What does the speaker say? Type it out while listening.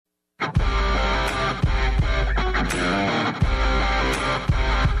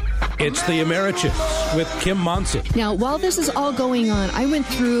It's the Americhicks with Kim Monson. Now, while this is all going on, I went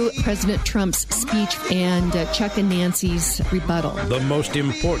through President Trump's speech and Chuck and Nancy's rebuttal. The most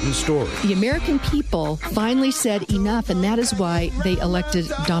important story. The American people finally said enough, and that is why they elected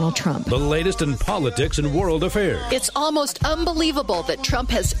Donald Trump. The latest in politics and world affairs. It's almost unbelievable that Trump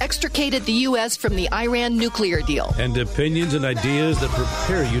has extricated the U.S. from the Iran nuclear deal. And opinions and ideas that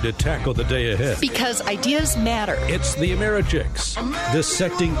prepare you to tackle the day ahead. Because ideas matter. It's the Americhicks,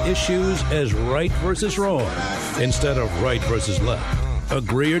 dissecting issues as right versus wrong instead of right versus left.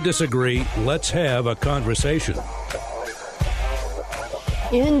 Agree or disagree, let's have a conversation.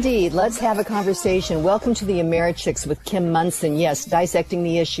 Indeed. Let's have a conversation. Welcome to the Americhicks with Kim Monson. Yes, dissecting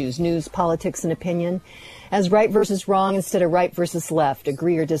the issues, news, politics, and opinion as right versus wrong instead of right versus left.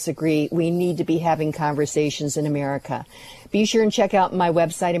 Agree or disagree, we need to be having conversations in America. Be sure and check out my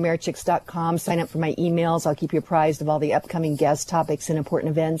website, Americhicks.com. Sign up for my emails. I'll keep you apprised of all the upcoming guest topics and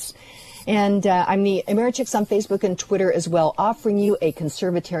important events. And I'm the Americhicks on Facebook and Twitter as well, offering you a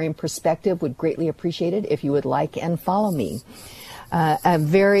conservatarian perspective. Would greatly appreciate it if you would like and follow me. I'm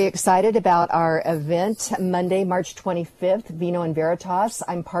very excited about our event, Monday, March 25th, Vino and Veritas.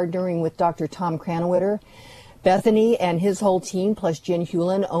 I'm partnering with Dr. Tom Cranwitter, Bethany and his whole team, plus Jen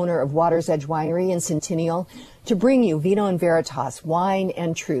Hewlin, owner of Water's Edge Winery in Centennial, to bring you Vino and Veritas, wine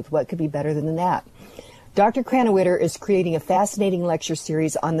and truth. What could be better than that? Dr. Cranwitter is creating a fascinating lecture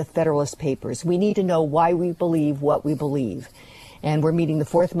series on the Federalist Papers. We need to know why we believe what we believe. And we're meeting the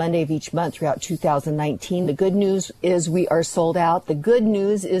fourth Monday of each month throughout 2019. The good news is we are sold out. The good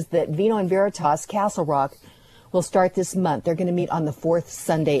news is that Vino and Veritas, Castle Rock, will start this month. They're going to meet on the fourth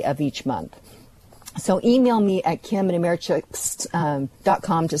Sunday of each month. So email me at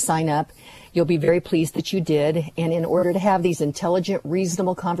kim@americhicks.com to sign up. You'll be very pleased that you did. And in order to have these intelligent,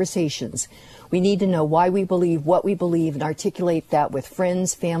 reasonable conversations, we need to know why we believe what we believe and articulate that with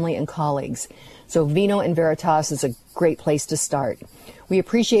friends, family, and colleagues. So Vino and Veritas is a great place to start. We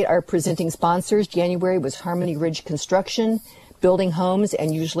appreciate our presenting sponsors. January was Harmony Ridge Construction, building homes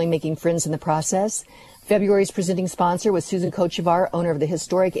and usually making friends in the process. February's presenting sponsor was Susan Kochevar, owner of the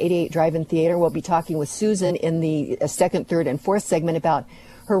historic 88 Drive-In Theater. We'll be talking with Susan in the second, third, and fourth segment about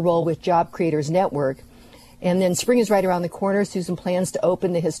her role with Job Creators Network. And then spring is right around the corner. Susan plans to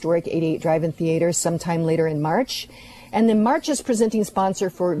open the historic 88 Drive-In Theater sometime later in March. And then March's presenting sponsor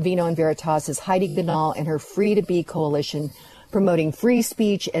for Vino and Veritas is Heidi Ganal and her Free to Be Coalition, promoting free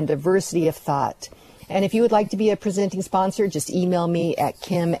speech and diversity of thought. And if you would like to be a presenting sponsor, just email me at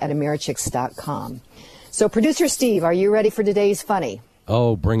kim@americhicks.com. So, Producer Steve, are you ready for today's funny?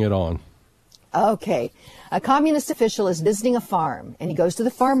 Oh, bring it on. Okay. A communist official is visiting a farm, and he goes to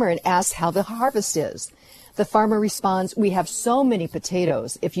the farmer and asks how the harvest is. The farmer responds, "We have so many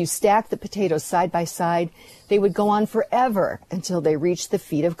potatoes. If you stack the potatoes side by side, they would go on forever until they reach the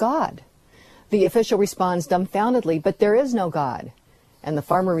feet of God." The official responds dumbfoundedly, "But there is no God." And the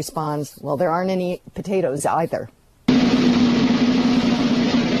farmer responds, "Well, there aren't any potatoes either."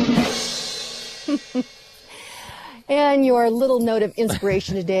 And your little note of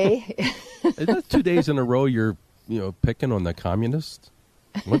inspiration today. Is that 2 days in a row you're, picking on the communists?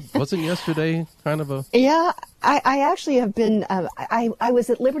 Wasn't yesterday kind of a... Yeah, I actually have been, I was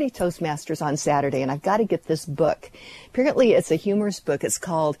at Liberty Toastmasters on Saturday, and I've got to get this book. Apparently it's a humorous book. It's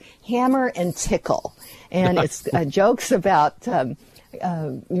called Hammer and Tickle, and it's jokes about,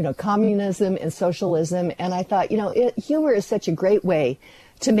 communism and socialism. And I thought, humor is such a great way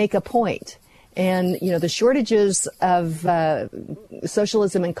to make a point. And, the shortages of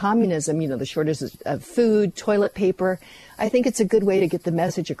socialism and communism, the shortages of food, toilet paper, I think it's a good way to get the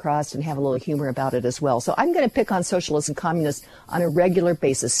message across and have a little humor about it as well. So I'm going to pick on socialists and communists on a regular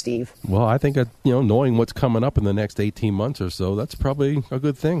basis, Steve. Well, I think, knowing what's coming up in the next 18 months or so, that's probably a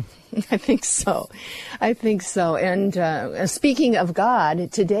good thing. I think so. And speaking of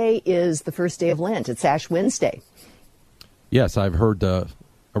God, today is the first day of Lent. It's Ash Wednesday. Yes, I've heard...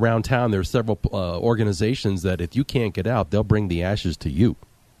 around town, there are several organizations that if you can't get out, they'll bring the ashes to you.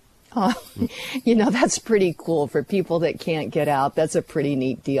 Oh, that's pretty cool for people that can't get out. That's a pretty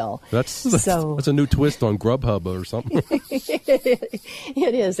neat deal. That's a new twist on Grubhub or something.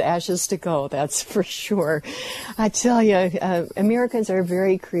 It is ashes to go, that's for sure. I tell you, Americans are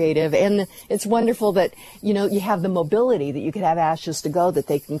very creative, and it's wonderful that, you have the mobility that you could have ashes to go, that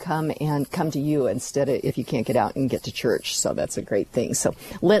they can come to you instead of if you can't get out and get to church. So that's a great thing. So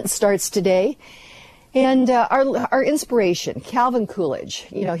Lent starts today. And our inspiration, Calvin Coolidge,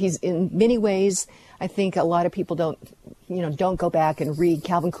 he's in many ways, I think a lot of people don't go back and read.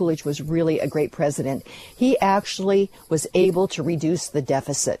 Calvin Coolidge was really a great president. He actually was able to reduce the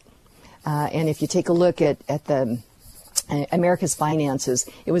deficit. And if you take a look at the America's finances.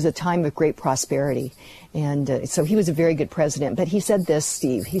 It was a time of great prosperity. And so he was a very good president. But he said this,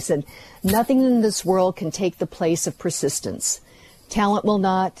 Steve. He said, nothing in this world can take the place of persistence. Talent will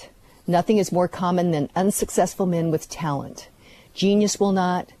not. Nothing is more common than unsuccessful men with talent. Genius will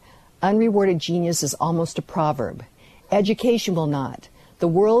not. Unrewarded genius is almost a proverb. Education will not. The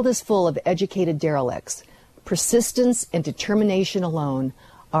world is full of educated derelicts. Persistence and determination alone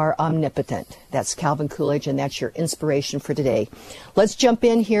are omnipotent. That's Calvin Coolidge, and that's your inspiration for today. Let's jump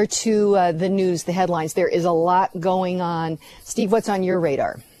in here to the news, the headlines. There is a lot going on. Steve, what's on your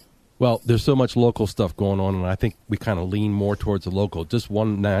radar? Well, there's so much local stuff going on, and I think we kind of lean more towards the local. Just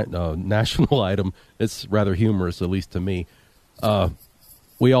one national item. It's rather humorous, at least to me.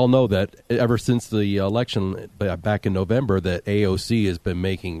 We all know that ever since the election back in November, that AOC has been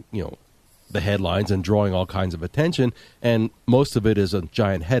making, the headlines and drawing all kinds of attention, and most of it is a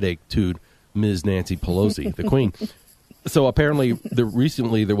giant headache to Ms. Nancy Pelosi, the Queen. So apparently,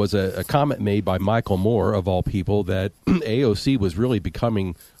 recently there was a comment made by Michael Moore, of all people, that AOC was really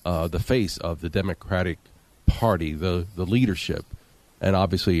becoming the face of the Democratic Party, the leadership. And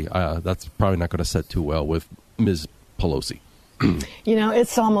obviously, that's probably not going to set too well with Ms. Pelosi.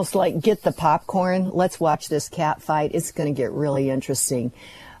 It's almost like get the popcorn. Let's watch this cat fight. It's going to get really interesting.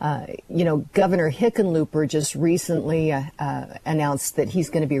 Governor Hickenlooper just recently announced that he's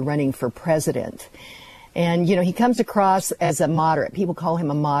going to be running for president. And, he comes across as a moderate. People call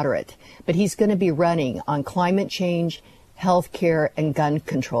him a moderate. But he's going to be running on climate change, health care, and gun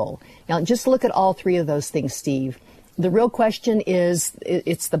control. Now, just look at all three of those things, Steve. The real question is,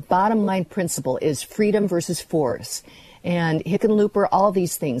 it's the bottom line principle, is freedom versus force. And Hickenlooper, all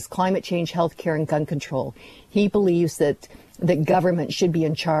these things, climate change, health care, and gun control, he believes that government should be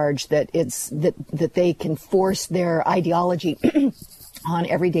in charge, that they can force their ideology on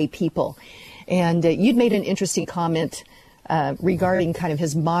everyday people. And you'd made an interesting comment regarding kind of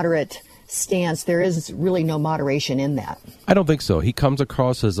his moderate stance. There is really no moderation in that. I don't think so. He comes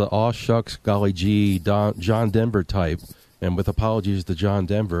across as an aw shucks, golly gee, John Denver type. And with apologies to John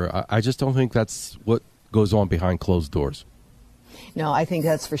Denver, I just don't think that's what goes on behind closed doors. No, I think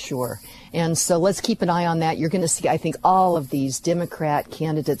that's for sure. And so let's keep an eye on that. You're going to see, I think, all of these Democrat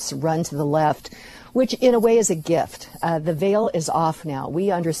candidates run to the left, which in a way is a gift. The veil is off now.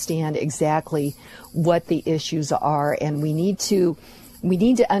 We understand exactly what the issues are, and we need to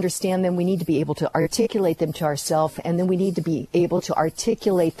understand them. We need to be able to articulate them to ourselves, and then we need to be able to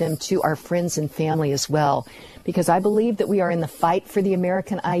articulate them to our friends and family as well, because I believe that we are in the fight for the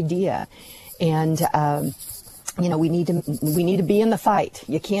American idea. And, we need to be in the fight.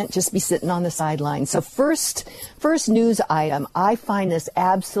 You can't just be sitting on the sidelines. So first news item, I find this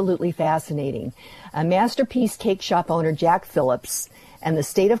absolutely fascinating. A Masterpiece Cake Shop owner, Jack Phillips, and the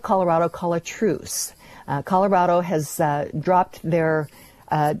state of Colorado call a truce. Colorado has dropped their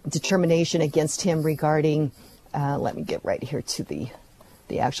determination against him regarding, let me get right here to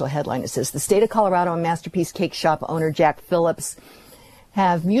the actual headline. It says, the state of Colorado and Masterpiece Cake Shop owner Jack Phillips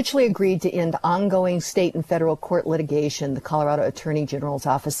have mutually agreed to end ongoing state and federal court litigation, the Colorado Attorney General's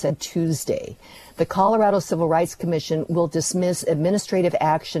office said Tuesday. The Colorado Civil Rights Commission will dismiss administrative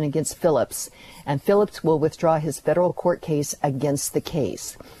action against Phillips, and Phillips will withdraw his federal court case against the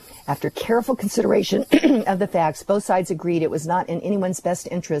case. After careful consideration of the facts, both sides agreed it was not in anyone's best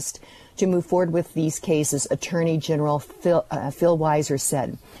interest to move forward with these cases, Attorney General Phil Weiser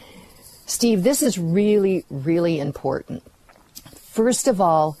said. Steve, this is really, really important. First of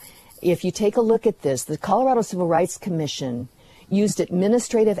all, if you take a look at this, the Colorado Civil Rights Commission used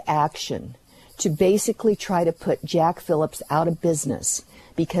administrative action to basically try to put Jack Phillips out of business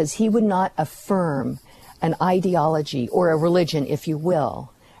because he would not affirm an ideology or a religion, if you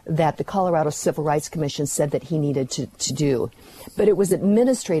will, that the Colorado Civil Rights Commission said that he needed to do. But it was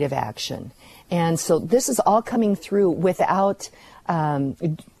administrative action. And so this is all coming through without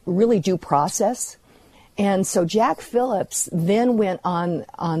really due process. And so Jack Phillips then went on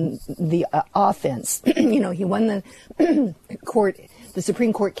the offense. He won the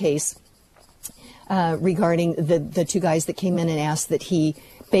Supreme Court case regarding the two guys that came in and asked that he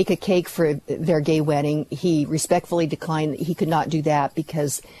bake a cake for their gay wedding. He respectfully declined. He could not do that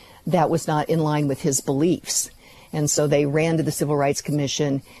because that was not in line with his beliefs. And so they ran to the Civil Rights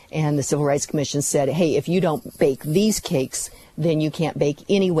Commission, and the Civil Rights Commission said, hey, if you don't bake these cakes, then you can't bake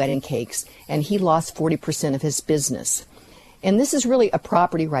any wedding cakes. And he lost 40% of his business. And this is really a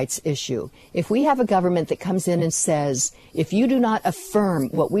property rights issue. If we have a government that comes in and says, if you do not affirm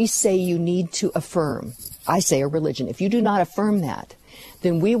what we say you need to affirm, I say a religion, if you do not affirm that,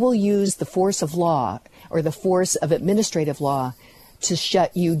 then we will use the force of law or the force of administrative law to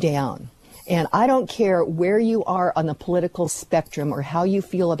shut you down. And I don't care where you are on the political spectrum or how you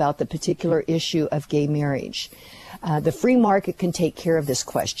feel about the particular issue of gay marriage. The free market can take care of this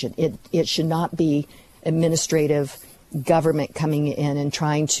question. It should not be administrative government coming in and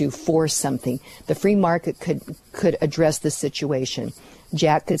trying to force something. The free market could address this situation.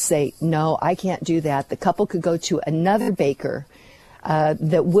 Jack could say, no, I can't do that. The couple could go to another baker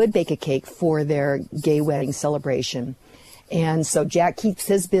that would bake a cake for their gay wedding celebration. And so Jack keeps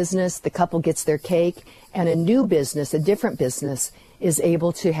his business, the couple gets their cake, and a new business, a different business, is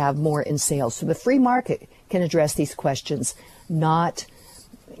able to have more in sales. So the free market can address these questions, not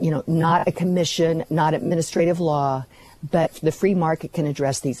a commission, not administrative law, but the free market can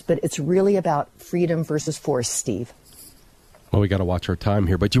address these. But it's really about freedom versus force, Steve. Well, we got to watch our time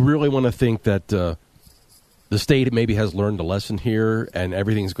here, but you really want to think that the state maybe has learned a lesson here, and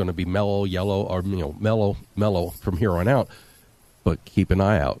everything's going to be mellow from here on out. But keep an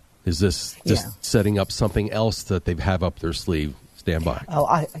eye out. Is this just setting up something else that they have up their sleeve? Stand by.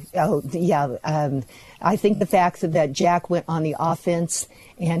 I think the fact that Jack went on the offense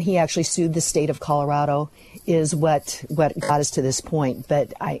and he actually sued the state of Colorado is what got us to this point.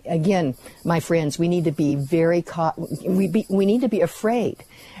 But again, my friends, we need to be we need to be afraid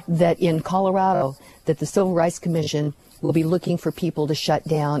that in Colorado that the Civil Rights Commission will be looking for people to shut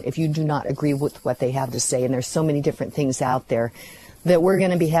down if you do not agree with what they have to say. And there's so many different things out there that we're going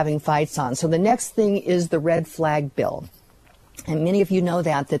to be having fights on. So the next thing is the red flag bill. And many of you know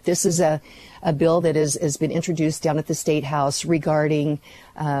that this is a bill that has been introduced down at the State House regarding,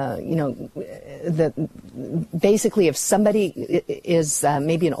 basically if somebody is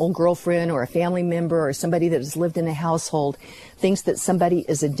maybe an old girlfriend or a family member or somebody that has lived in a household thinks that somebody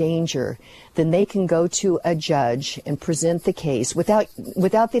is a danger, then they can go to a judge and present the case without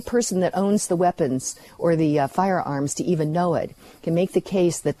the person that owns the weapons or the firearms to even know it, can make the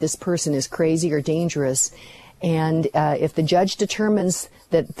case that this person is crazy or dangerous. And if the judge determines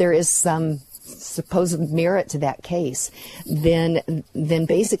that there is some supposed merit to that case, then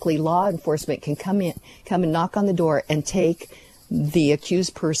basically law enforcement can come and knock on the door and take the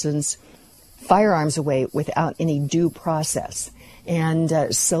accused person's firearms away without any due process.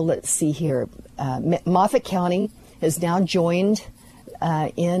 And so let's see here. Moffat County has now joined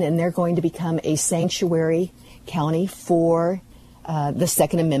in, and they're going to become a sanctuary county for the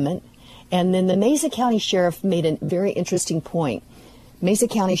Second Amendment. And then the Mesa County Sheriff made a very interesting point. Mesa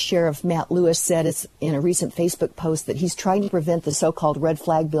County Sheriff Matt Lewis said in a recent Facebook post that he's trying to prevent the so-called red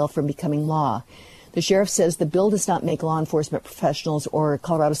flag bill from becoming law. The sheriff says the bill does not make law enforcement professionals or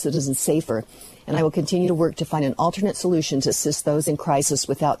Colorado citizens safer, and I will continue to work to find an alternate solution to assist those in crisis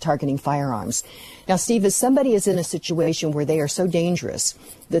without targeting firearms. Now, Steve, if somebody is in a situation where they are so dangerous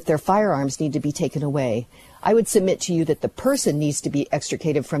that their firearms need to be taken away, I would submit to you that the person needs to be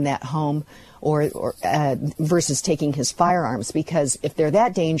extricated from that home or versus taking his firearms, because if they're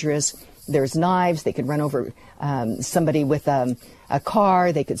that dangerous, there's knives, they could run over somebody with a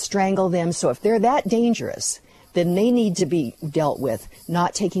car, they could strangle them. So if they're that dangerous, then they need to be dealt with,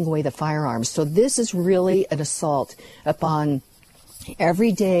 not taking away the firearms. So this is really an assault upon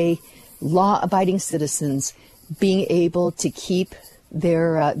everyday law-abiding citizens being able to keep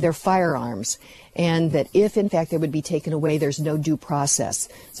their firearms, and that if, in fact, they would be taken away, there's no due process.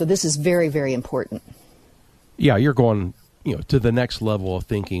 So this is very, very important. Yeah, you're going to the next level of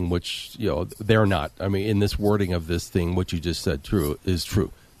thinking, which, they're not. I mean, in this wording of this thing, what you just said is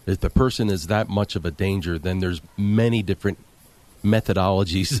true. If the person is that much of a danger, then there's many different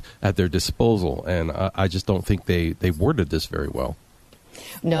methodologies at their disposal. And I just don't think they worded this very well.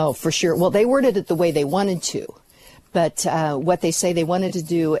 No, for sure. Well, they worded it the way they wanted to. But what they say they wanted to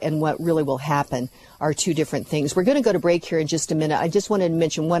do and what really will happen are two different things. We're going to go to break here in just a minute. I just wanted to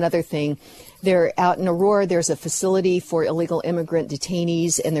mention one other thing. There, out in Aurora, there's a facility for illegal immigrant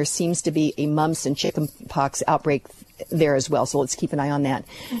detainees, and there seems to be a mumps and chickenpox outbreak there as well. So let's keep an eye on that.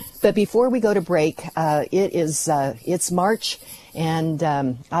 But before we go to break, it's March, and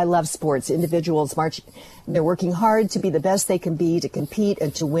I love sports. Individuals march. They're working hard to be the best they can be, to compete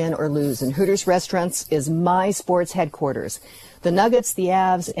and to win or lose. And Hooters Restaurants is my sports headquarters. The Nuggets, the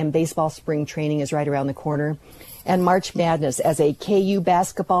Avs, and baseball spring training is right around the corner. And March Madness. As a KU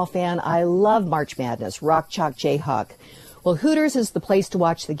basketball fan, I love March Madness. Rock, Chalk, Jayhawk. Well, Hooters is the place to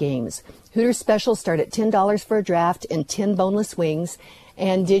watch the games. Hooters specials start at $10 for a draft and 10 boneless wings.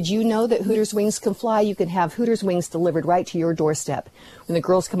 And did you know that Hooters wings can fly? You can have Hooters wings delivered right to your doorstep. When the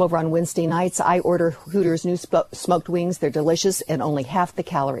girls come over on Wednesday nights, I order Hooters new smoked wings. They're delicious and only half the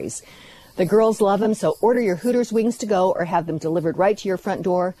calories. The girls love them, so order your Hooters wings to go or have them delivered right to your front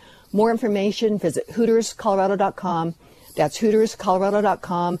door. More information, visit HootersColorado.com. That's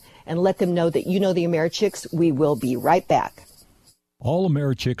HootersColorado.com, and let them know that you know the AmeriChicks. We will be right back. All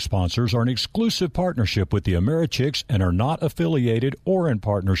AmeriChicks sponsors are an exclusive partnership with the AmeriChicks and are not affiliated or in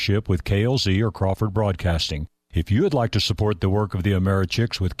partnership with KLZ or Crawford Broadcasting. If you would like to support the work of the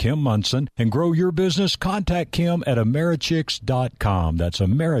AmeriChicks with Kim Munson and grow your business, contact Kim at AmeriChicks.com. That's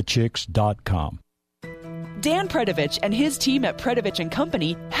AmeriChicks.com. Dan Predovich and his team at Predovich &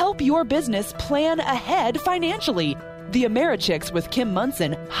 Company help your business plan ahead financially. The AmeriChicks with Kim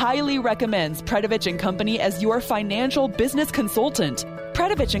Munson highly recommends Predovich & Company as your financial business consultant.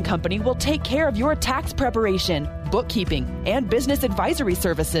 Predovich & Company will take care of your tax preparation, bookkeeping, and business advisory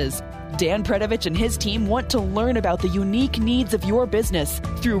services. Dan Predovich and his team want to learn about the unique needs of your business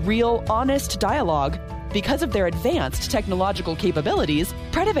through real, honest dialogue. Because of their advanced technological capabilities,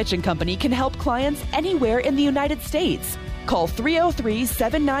 Predovich & Company can help clients anywhere in the United States. Call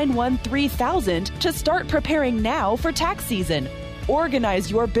 303-791-3000 to start preparing now for tax season.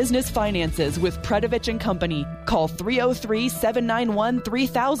 Organize your business finances with Predovich & Company. Call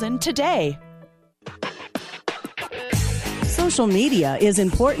 303-791-3000 today. Social media is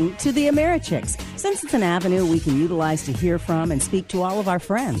important to the AmeriChicks since it's an avenue we can utilize to hear from and speak to all of our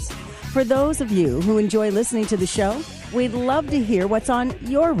friends. For those of you who enjoy listening to the show, we'd love to hear what's on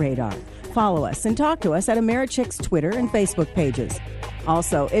your radar. Follow us and talk to us at AmeriChicks Twitter and Facebook pages.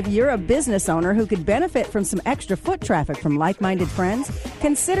 Also, if you're a business owner who could benefit from some extra foot traffic from like-minded friends,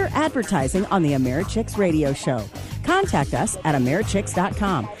 consider advertising on the AmeriChicks radio show. Contact us at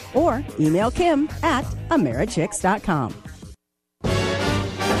AmeriChicks.com or email Kim at AmeriChicks.com.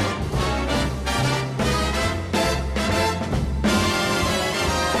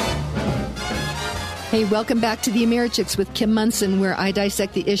 Hey, welcome back to the AmeriChicks with Kim Munson, where I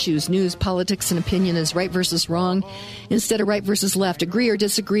dissect the issues, news, politics, and opinion as right versus wrong instead of right versus left. Agree or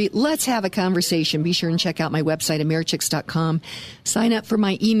disagree? Let's have a conversation. Be sure and check out my website, AmeriChicks.com. Sign up for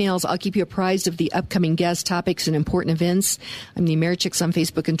my emails. I'll keep you apprised of the upcoming guest topics and important events. I'm the AmeriChicks on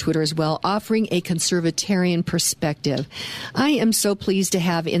Facebook and Twitter as well, offering a conservatarian perspective. I am so pleased to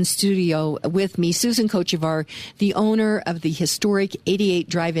have in studio with me Susan Kochevar, the owner of the historic 88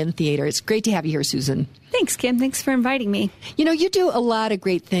 Drive-In Theater. It's great to have you here, Susan. Thanks, Kim. Thanks for inviting me. You know, you do a lot of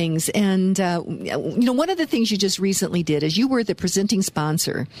great things. And, one of the things you just recently did is you were the presenting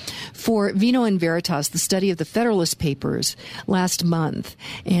sponsor for Vino and Veritas, the study of the Federalist Papers last month.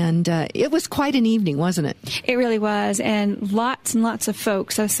 And it was quite an evening, wasn't it? It really was. And lots of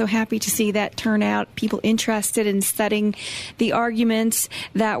folks. I was so happy to see that turnout, people interested in studying the arguments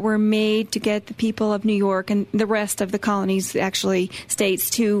that were made to get the people of New York and the rest of the colonies, actually states,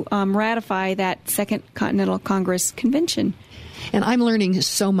 to ratify that Second Continental Congress Convention. And I'm learning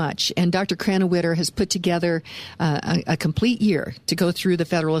so much. And Dr. Cranwitter has put together a complete year to go through the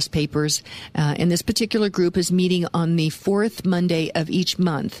Federalist Papers. And this particular group is meeting on the fourth Monday of each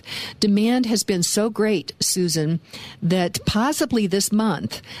month. Demand has been so great, Susan, that possibly this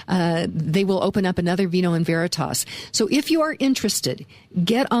month they will open up another Vino and Veritas. So if you are interested,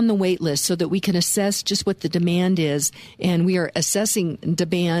 get on the wait list so that we can assess just what the demand is. And we are assessing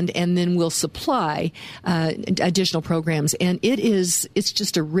demand, and then we'll supply additional programs. And it's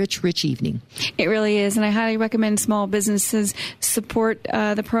just a rich evening. It really is, and I highly recommend small businesses support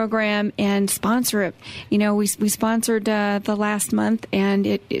the program and sponsor it. You know, we sponsored the last month, and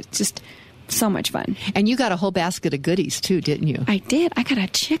it's just so much fun. And you got a whole basket of goodies, too, didn't you? I did. I got a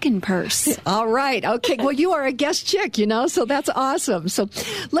chicken purse. All right. Okay. Well, you are a guest chick, so that's awesome. So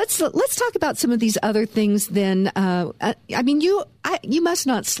let's talk about some of these other things then. You must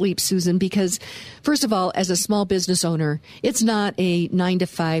not sleep, Susan, because, first of all, as a small business owner, it's not a 9 to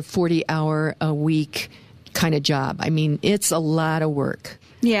 5, 40-hour-a-week kind of job. I mean, it's a lot of work.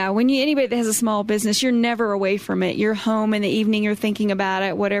 Yeah, when anybody that has a small business, you're never away from it. You're home in the evening, you're thinking about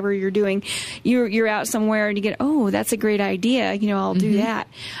it, whatever you're doing. You're out somewhere and you get, oh, that's a great idea. I'll do that.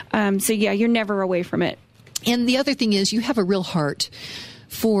 So, yeah, you're never away from it. And the other thing is you have a real heart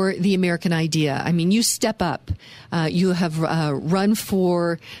for the American idea. I mean, you step up. You have run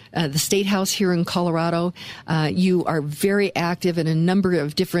for the State House here in Colorado. You are very active in a number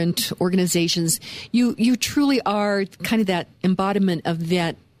of different organizations. You truly are kind of that embodiment of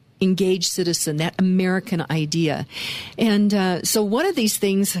that engaged citizen, that American idea. And so one of these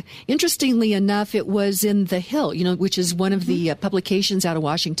things, interestingly enough, it was in The Hill, which is one of the publications out of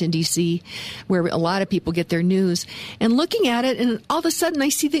Washington, D.C., where a lot of people get their news. And looking at it, and all of a sudden I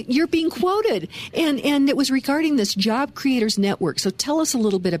see that you're being quoted. And it was regarding this Job Creators Network. So tell us a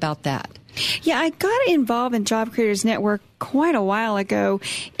little bit about that. Yeah, I got involved in Job Creators Network quite a while ago,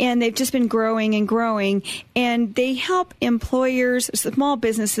 and they've just been growing and growing, and they help employers, small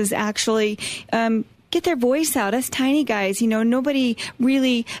businesses actually, get their voice out. Us tiny guys,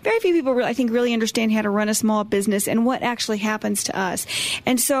 very few people I think really understand how to run a small business and what actually happens to us.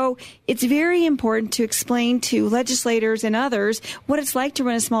 And so it's very important to explain to legislators and others what it's like to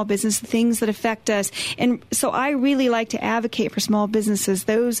run a small business, the things that affect us. And so I really like to advocate for small businesses.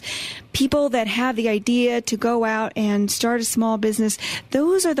 Those people that have the idea to go out and start a small business,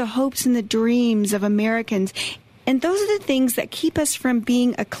 those are the hopes and the dreams of Americans. And those are the things that keep us from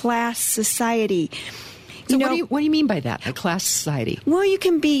being a class society. So what do you mean by that, a class society? Well, you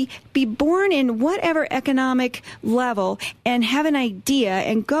can be born in whatever economic level and have an idea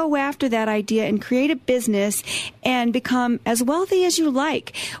and go after that idea and create a business and become as wealthy as you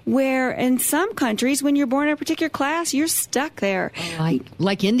like. Where in some countries, when you're born in a particular class, you're stuck there.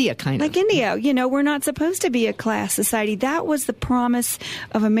 Like India, kind of. Like India. We're not supposed to be a class society. That was the promise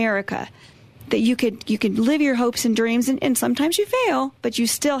of America. That you could live your hopes and dreams, and sometimes you fail, but you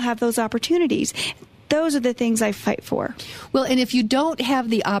still have those opportunities. Those are the things I fight for. Well, and if you don't have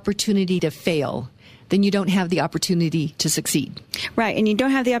the opportunity to fail, then you don't have the opportunity to succeed. Right, and you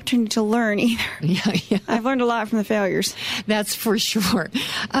don't have the opportunity to learn either. Yeah. I've learned a lot from the failures. That's for sure.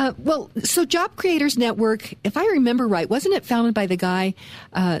 So Job Creators Network, if I remember right, wasn't it founded by the guy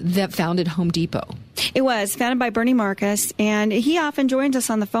that founded Home Depot? It was founded by Bernie Marcus, and he often joins us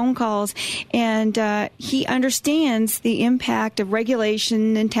on the phone calls, and he understands the impact of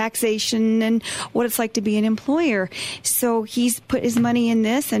regulation and taxation and what it's like to be an employer. So he's put his money in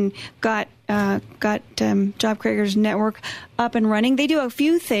this and got Job Creators Network up and running. They do a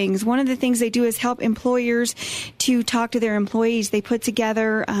few things. One of the things they do is help employers to talk to their employees. They put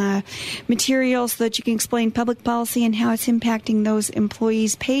together materials so that you can explain public policy and how it's impacting those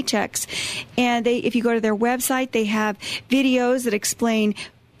employees' paychecks. And if you go to their website, they have videos that explain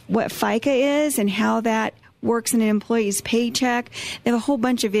what FICA is and how that works in an employee's paycheck. They have a whole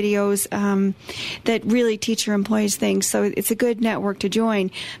bunch of videos that really teach your employees things. So it's a good network to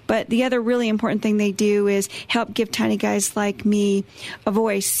join. But the other really important thing they do is help give tiny guys like me a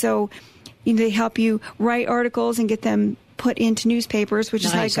voice. So they help you write articles and get them put into newspapers, which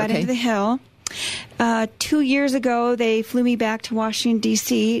is how I got into the Hill. 2 years ago, they flew me back to Washington,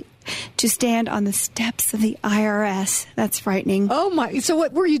 D.C., to stand on the steps of the IRS. That's frightening. Oh, my. So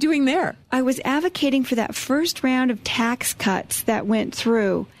what were you doing there? I was advocating for that first round of tax cuts that went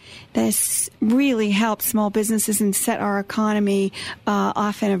through. This really helped small businesses and set our economy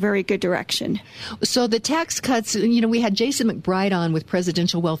off in a very good direction. So the tax cuts, we had Jason McBride on with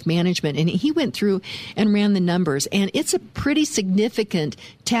Presidential Wealth Management, and he went through and ran the numbers. And it's a pretty significant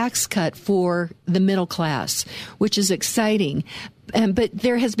tax cut for the middle class, which is exciting. But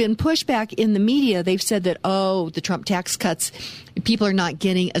there has been pushback in the media. They've said that, the Trump tax cuts, people are not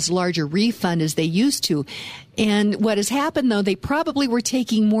getting as large a refund as they used to. And what has happened, though, they probably were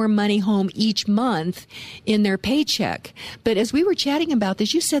taking more money home each month in their paycheck. But as we were chatting about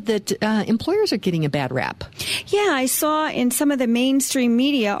this, you said that employers are getting a bad rap. Yeah, I saw in some of the mainstream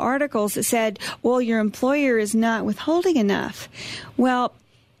media articles that said, well, your employer is not withholding enough. Well,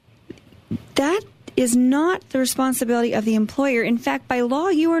 that is not the responsibility of the employer. In fact, by law,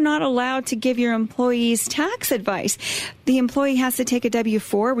 you are not allowed to give your employees tax advice. The employee has to take a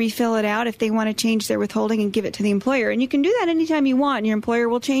W-4, refill it out if they want to change their withholding and give it to the employer. And you can do that anytime you want, and your employer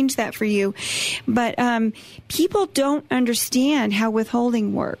will change that for you. But people don't understand how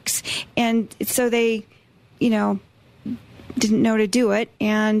withholding works. And so they, didn't know to do it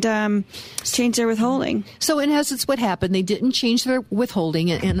and change their withholding. So in essence, what happened? They didn't change their withholding,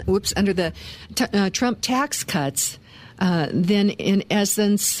 and under the Trump tax cuts, then in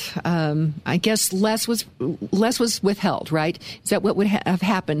essence, I guess less was withheld, right? Is that what would have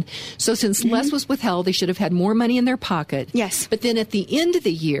happened? So since less was withheld, they should have had more money in their pocket. Yes. But then at the end of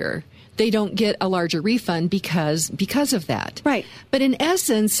the year, they don't get a larger refund because of that. Right. But in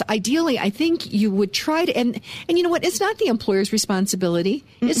essence, ideally, I think you would try to, and you know what, it's not the employer's responsibility,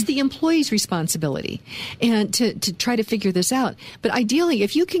 it's the employee's responsibility, and to try to figure this out. But ideally,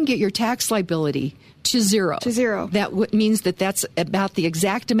 if you can get your tax liability to zero, that means that that's about the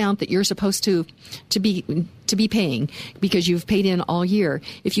exact amount that you're supposed to be paying because you've paid in all year.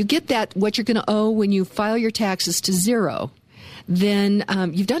 If you get that, what you're going to owe when you file your taxes to zero, then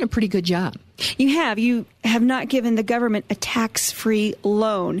you've done a pretty good job. You have not given the government a tax-free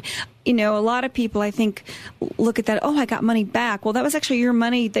loan. A lot of people, I think, look at that, I got money back. Well, that was actually your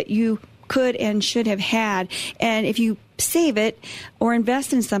money that you could and should have had. And if you save it or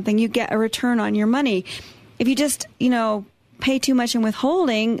invest in something, you get a return on your money. If you just, pay too much in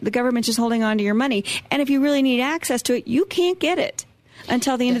withholding, the government's just holding on to your money. And if you really need access to it, you can't get it.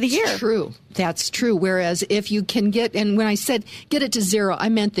 until the end of the year. True. That's true. Whereas if you can get, and when I said get it to zero, I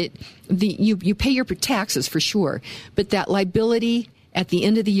meant that you pay your taxes for sure, but that liability at the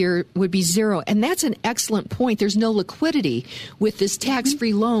end of the year would be zero. And that's an excellent point. There's no liquidity with this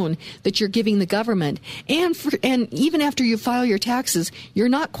tax-free loan that you're giving the government. And even after you file your taxes, you're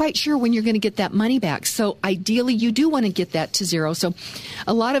not quite sure when you're going to get that money back. So ideally, you do want to get that to zero. So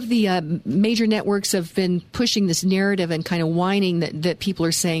a lot of the major networks have been pushing this narrative and kind of whining that people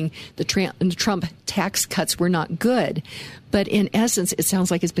are saying the Trump tax cuts were not good. But in essence, it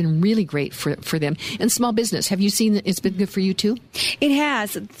sounds like it's been really great for them. And small business, have you seen that it's been good for you too? It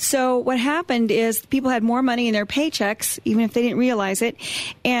has. So what happened is people had more money in their paychecks, even if they didn't realize it,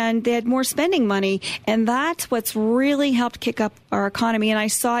 and they had more spending money. And that's what's really helped kick up our economy. And I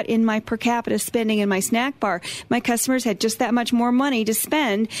saw it in my per capita spending in my snack bar. My customers had just that much more money to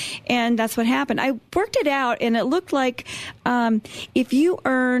spend, and that's what happened. I worked it out, and it looked like if you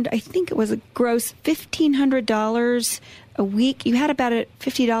earned, I think it was a gross $1,500 a week, you had about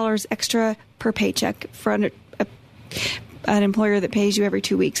 $50 extra per paycheck for an employer that pays you every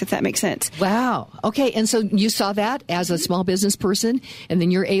 2 weeks, if that makes sense. Wow. Okay. And so you saw that as a small business person, and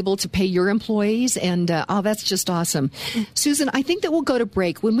then you're able to pay your employees. And, that's just awesome. Susan, I think that we'll go to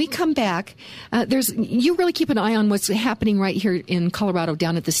break. When we come back, you really keep an eye on what's happening right here in Colorado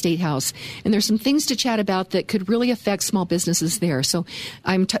down at the State House. And there's some things to chat about that could really affect small businesses there. So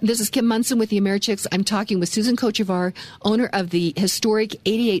this is Kim Munson with the Americhicks. I'm talking with Susan Kochevar, owner of the historic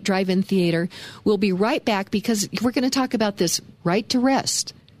 88 Drive-In Theater. We'll be right back because we're going to talk about this right to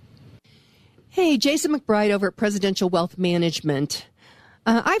rest. Hey, Jason McBride over at Presidential Wealth Management.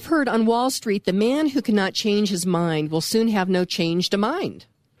 I've heard on Wall Street, the man who cannot change his mind will soon have no change to mind.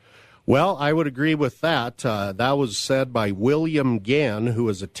 Well, I would agree with that. That was said by William Gann, who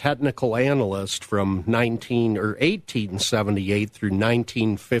was a technical analyst from 1878 through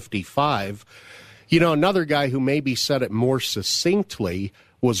 1955. You know, another guy who maybe said it more succinctly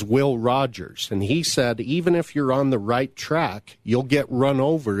was Will Rogers, and he said, even if you're on the right track, you'll get run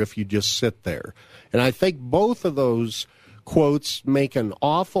over if you just sit there. And I think both of those quotes make an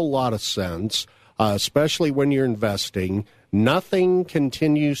awful lot of sense, especially when you're investing. Nothing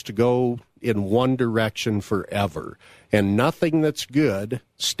continues to go in one direction forever, and nothing that's good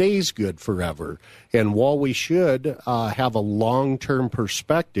stays good forever. And while we should have a long-term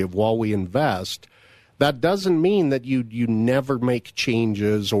perspective while we invest, that doesn't mean that you never make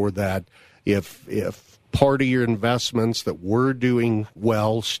changes, or that if part of your investments that were doing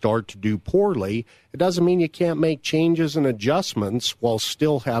well start to do poorly, it doesn't mean you can't make changes and adjustments while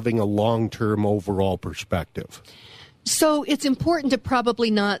still having a long-term overall perspective. So it's important to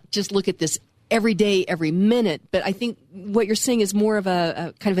probably not just look at this every day, every minute, but I think what you're saying is more of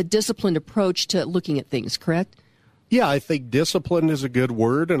a kind of a disciplined approach to looking at things, correct? Yeah, I think discipline is a good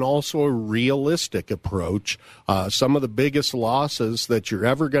word, and also a realistic approach. Some of the biggest losses that you're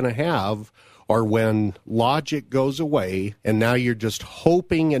ever going to have are when logic goes away, and now you're just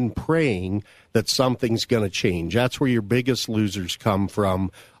hoping and praying that something's going to change. That's where your biggest losers come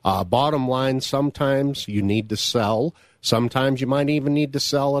from. Bottom line, sometimes you need to sell. Sometimes you might even need to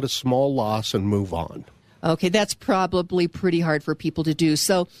sell at a small loss and move on. Okay, that's probably pretty hard for people to do.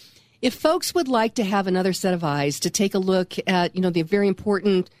 So if folks would like to have another set of eyes to take a look at, the very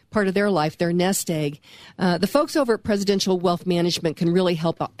important part of their life, their nest egg, the folks over at Presidential Wealth Management can really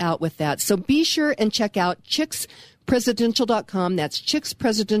help out with that. So be sure and check out chickspresidential.com. That's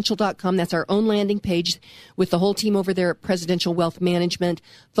chickspresidential.com. That's our own landing page with the whole team over there at Presidential Wealth Management.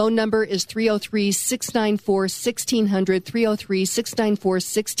 Phone number is 303-694-1600,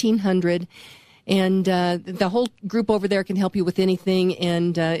 303-694-1600. And the whole group over there can help you with anything,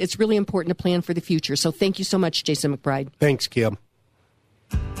 and it's really important to plan for the future. So thank you so much, Jason McBride. Thanks, Kim.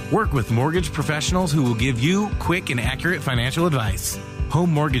 Work with mortgage professionals who will give you quick and accurate financial advice.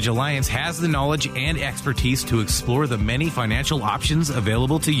 Home Mortgage Alliance has the knowledge and expertise to explore the many financial options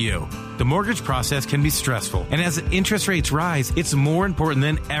available to you. The mortgage process can be stressful, and as interest rates rise, it's more important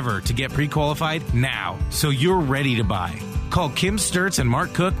than ever to get pre-qualified now, so you're ready to buy. Call Kim Sturtz and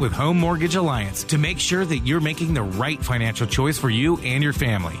Mark Cook with Home Mortgage Alliance to make sure that you're making the right financial choice for you and your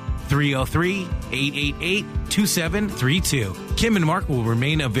family. 303-888-2732. Kim and Mark will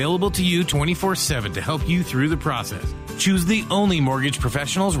remain available to you 24/7 to help you through the process. Choose the only mortgage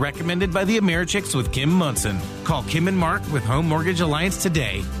professionals recommended by the Americhicks with Kim Munson. Call Kim and Mark with Home Mortgage Alliance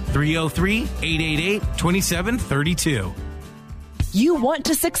today. 303-888-2732. You want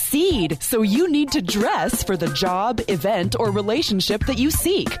to succeed, so you need to dress for the job, event, or relationship that you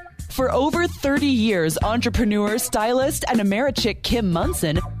seek. For over 30 years, entrepreneur, stylist, and Americhick Kim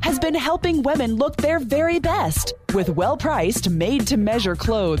Munson has been helping women look their very best with well-priced, made-to-measure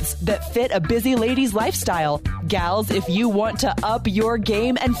clothes that fit a busy lady's lifestyle. Gals, if you want to up your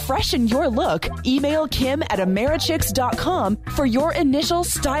game and freshen your look, email Kim@Americhicks.com for your initial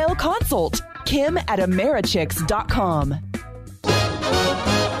style consult. Kim@Americhicks.com.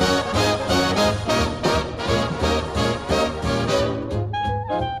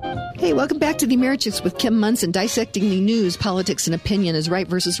 Hey, welcome back to the Americhicks with Kim Munson, dissecting the news, politics, and opinion as right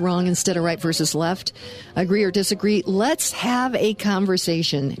versus wrong instead of right versus left. Agree or disagree? Let's have a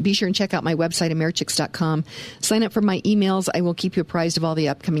conversation. Be sure and check out my website, Americhicks.com. Sign up for my emails. I will keep you apprised of all the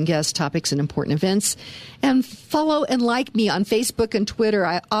upcoming guests, topics, and important events. And follow and like me on Facebook and Twitter.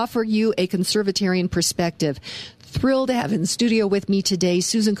 I offer you a conservatarian perspective. Thrilled to have in studio with me today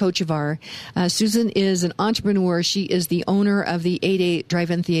Susan Kochevar. Susan is an entrepreneur. She is the owner of the 8-8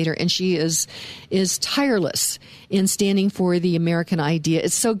 Drive-In Theater, and she is tireless in standing for the American idea.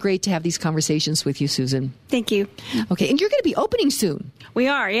 It's so great to have these conversations with you, Susan. Thank you. Okay, and you're going to be opening soon. We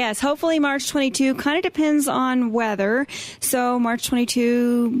are, yes. Hopefully March 22. Kind of depends on weather. So March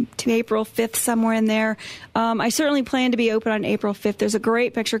 22 to April 5th, somewhere in there. I certainly plan to be open on April 5th. There's a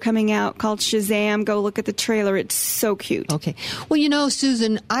great picture coming out called Shazam. Go look at the trailer. It's so cute. Okay. Well, you know,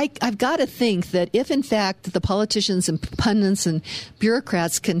 Susan, I've got to think that if, in fact, the politicians and pundits and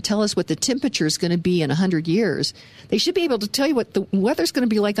bureaucrats can tell us what the temperature is going to be in 100 years, they should be able to tell you what the weather's going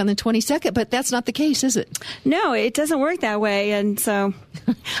to be like on the 22nd, but that's not the case, is it? No, it doesn't work that way, and so...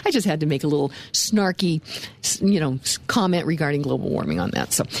 I just had to make a little snarky, comment regarding global warming on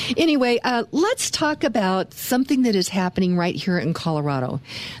that. So anyway, let's talk about something that is happening right here in Colorado.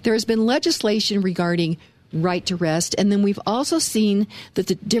 There has been legislation regarding right to rest, and then we've also seen that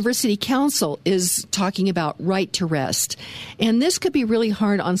the Denver City Council is talking about right to rest. And this could be really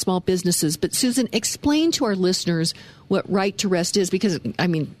hard on small businesses. But Susan, explain to our listeners what right to rest is, because,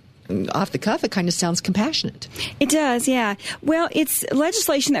 off the cuff, it kind of sounds compassionate. It does, yeah. Well, it's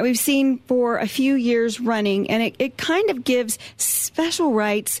legislation that we've seen for a few years running, and it kind of gives special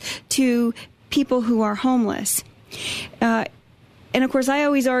rights to people who are homeless. And, of course, I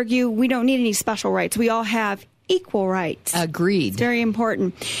always argue we don't need any special rights. We all have equal rights. Agreed. It's very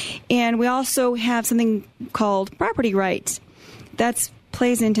important. And we also have something called property rights. That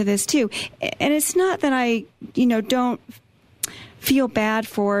plays into this, too. And it's not that I, don't feel bad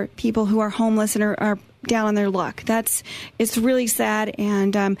for people who are homeless and are down on their luck. It's really sad.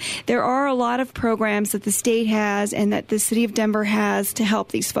 And there are a lot of programs that the state has and that the city of Denver has to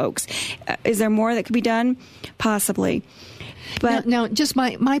help these folks. Is there more that could be done? Possibly. But now, just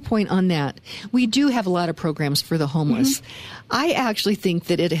my point on that, we do have a lot of programs for the homeless. Mm-hmm. I actually think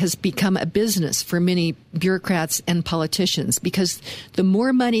that it has become a business for many bureaucrats and politicians, because the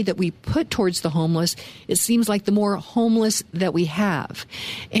more money that we put towards the homeless, it seems like the more homeless that we have.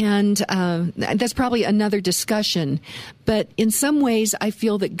 And that's probably another discussion. But in some ways, I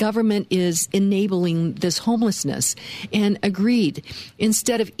feel that government is enabling this homelessness. And agreed,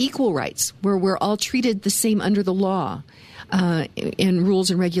 instead of equal rights, where we're all treated the same under the law, in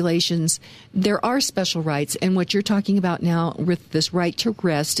rules and regulations, there are special rights. And what you're talking about now with this right to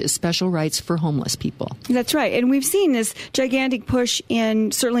rest is special rights for homeless people. That's right. And we've seen this gigantic push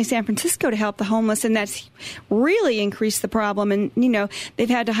in certainly San Francisco to help the homeless, and that's really increased the problem. And, they've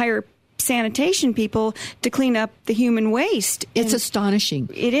had to hire sanitation people to clean up the human waste. It's astonishing.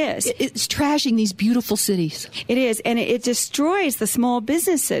 It is. It's trashing these beautiful cities. It is. And it destroys the small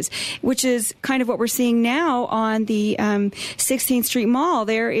businesses, which is kind of what we're seeing now on the 16th Street Mall.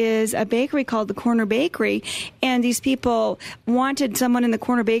 There is a bakery called the Corner Bakery, and these people wanted someone in the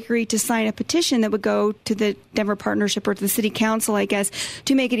Corner Bakery to sign a petition that would go to the Denver Partnership or to the City Council, I guess,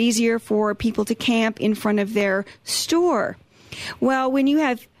 to make it easier for people to camp in front of their store. Well, when you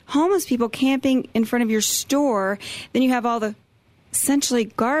have homeless people camping in front of your store, then you have all the essentially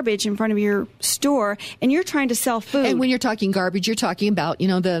garbage in front of your store, and you're trying to sell food. And when you're talking garbage, you're talking about,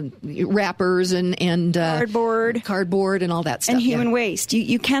 the wrappers and cardboard and all that stuff. And human waste.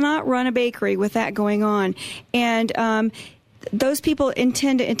 You cannot run a bakery with that going on. And those people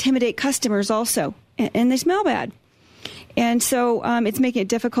intend to intimidate customers also, and they smell bad. And so it's making it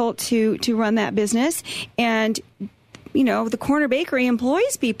difficult to run that business. And the Corner Bakery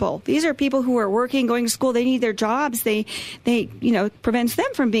employs people. These are people who are working, going to school. They need their jobs. They prevents them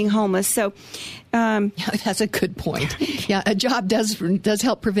from being homeless. So, that's a good point. Yeah, a job does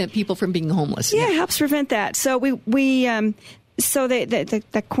help prevent people from being homeless. Yeah, it helps prevent that. So so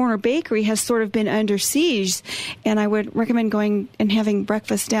the Corner Bakery has sort of been under siege, and I would recommend going and having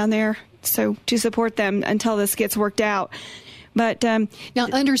breakfast down there to support them until this gets worked out. But now,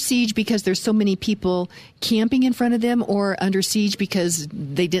 under siege because there's so many people camping in front of them, or under siege because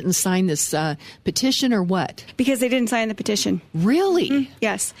they didn't sign this petition, or what? Because they didn't sign the petition. Really? Mm-hmm.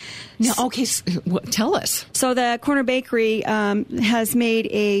 Yes. Now, okay, tell us. So the Corner Bakery has made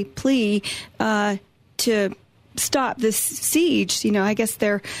a plea to stop this siege. I guess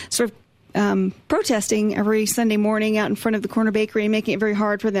they're sort of protesting every Sunday morning out in front of the Corner Bakery and making it very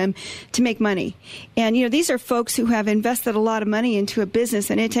hard for them to make money. And, these are folks who have invested a lot of money into a business,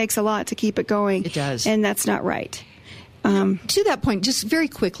 and it takes a lot to keep it going. It does. And that's not right. To that point, just very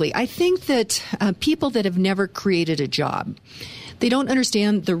quickly, I think that people that have never created a job, they don't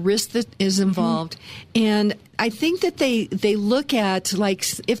understand the risk that is involved. Mm-hmm. And I think that they look at, like,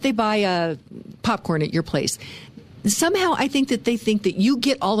 if they buy a popcorn at your place, somehow I think that they think that you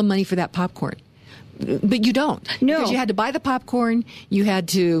get all the money for that popcorn. But you don't. No. Because you had to buy the popcorn, you had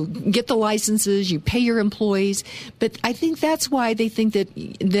to get the licenses, you pay your employees. But I think that's why they think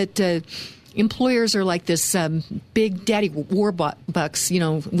that employers are like this big daddy war bucks,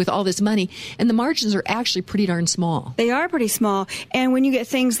 with all this money. And the margins are actually pretty darn small. They are pretty small. And when you get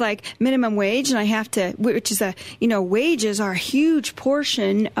things like minimum wage, and which is wages are a huge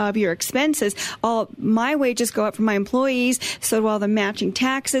portion of your expenses. All my wages go up for my employees, so do all the matching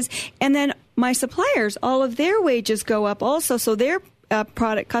taxes. And then my suppliers, all of their wages go up also, so their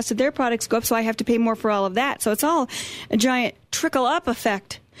cost of their products go up, so I have to pay more for all of that. So it's all a giant trickle-up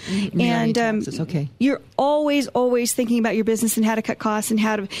effect. And okay. You're always thinking about your business and how to cut costs and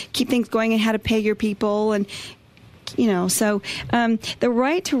how to keep things going and how to pay your people. And, so the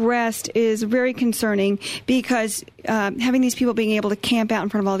right to rest is very concerning because having these people being able to camp out in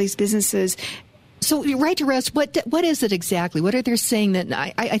front of all these businesses. So, right to rest, what is it exactly? What are they saying? That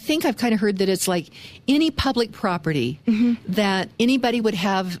I think I've kind of heard that it's like any public property that anybody would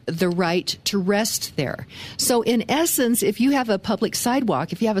have the right to rest there. So, in essence, if you have a public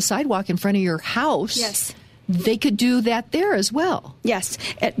sidewalk, if you have a sidewalk in front of your house, yes, they could do that there as well. Yes.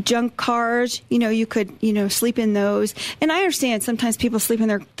 At junk cars, you could, sleep in those. And I understand sometimes people sleep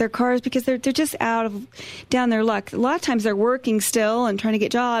in their cars because they're just down their luck. A lot of times they're working still and trying to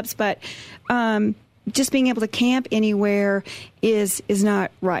get jobs, but just being able to camp anywhere is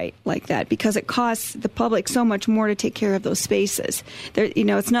not right like that because it costs the public so much more to take care of those spaces.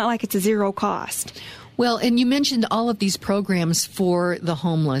 It's not like it's a zero cost. Well, and you mentioned all of these programs for the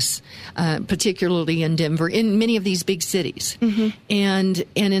homeless, particularly in Denver, in many of these big cities. Mm-hmm. And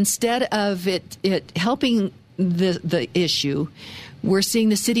instead of it helping the issue, we're seeing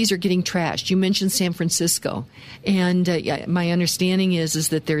the cities are getting trashed. You mentioned San Francisco, and my understanding is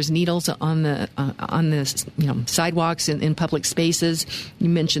that there's needles on the sidewalks and in public spaces. You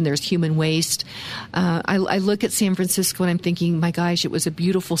mentioned there's human waste. I look at San Francisco and I'm thinking, my gosh, it was a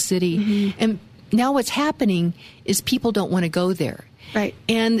beautiful city, mm-hmm. and now what's happening is people don't want to go there. Right.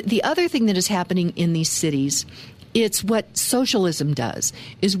 And the other thing that is happening in these cities, it's what socialism does,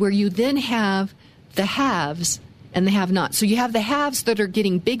 is where you then have the haves and the have-nots. So you have the haves that are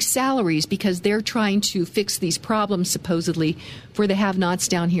getting big salaries because they're trying to fix these problems supposedly for the have-nots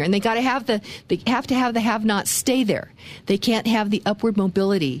down here. And they have to have the have-nots stay there. They can't have the upward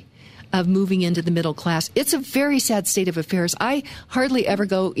mobility of moving into the middle class. It's a very sad state of affairs. I hardly ever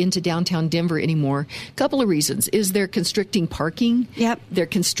go into downtown Denver anymore. A couple of reasons. Is they're constricting parking. Yep. They're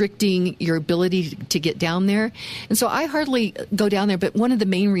constricting your ability to get down there. And so I hardly go down there, but one of the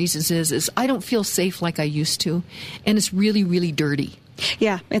main reasons is I don't feel safe like I used to, and it's really, really dirty.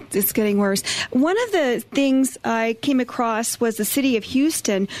 Yeah, it's getting worse. One of the things I came across was the city of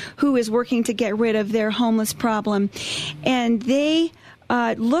Houston, who is working to get rid of their homeless problem, and they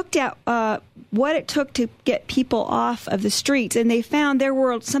looked at what it took to get people off of the streets, and they found there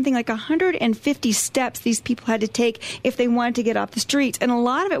were something like 150 steps these people had to take if they wanted to get off the streets, and a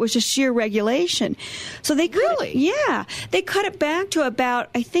lot of it was just sheer regulation. So they they cut it back to about,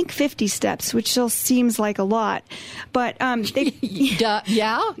 I think, 50 steps, which still seems like a lot, but they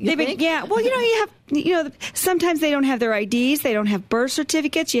sometimes they don't have their IDs, they don't have birth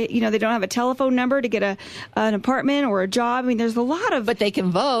certificates, they don't have a telephone number to get an apartment or a job. I mean, there's a lot of but they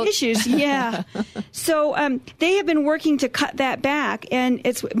can vote issues. Yeah. So they have been working to cut that back, and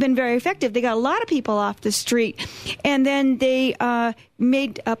it's been very effective. They got a lot of people off the street, and then they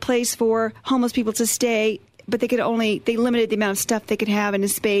made a place for homeless people to stay, but they limited the amount of stuff they could have in a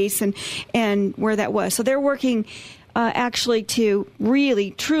space and where that was. So they're working actually to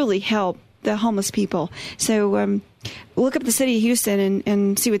really, truly help the homeless people. So look up the city of Houston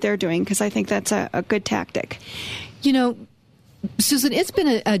and see what they're doing, because I think that's a good tactic. Susan, it's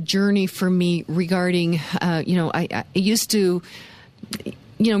been a journey for me regarding, I used to,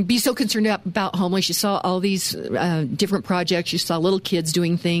 be so concerned about homeless. You saw all these different projects. You saw little kids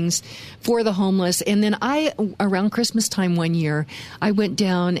doing things for the homeless. And then around Christmas time one year, I went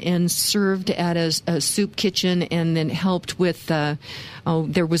down and served at a soup kitchen and then helped with,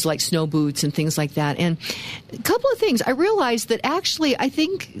 there was like snow boots and things like that. And a couple of things. I realized that actually I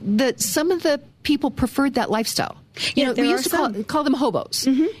think that some of the people preferred that lifestyle. We used to call them hobos.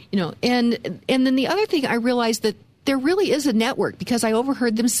 And then the other thing I realized that there really is a network, because I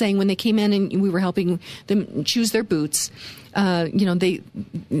overheard them saying when they came in and we were helping them choose their boots,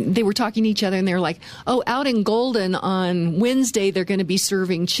 they were talking to each other and they were like, oh, out in Golden on Wednesday, they're going to be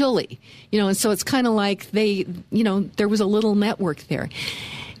serving chili, and so it's kind of like there was a little network there.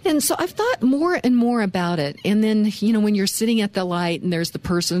 And so I've thought more and more about it. And then, when you're sitting at the light and there's the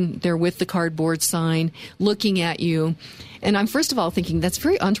person there with the cardboard sign looking at you, and I'm first of all thinking that's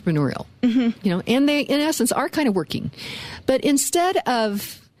very entrepreneurial, and they, in essence, are kind of working. But instead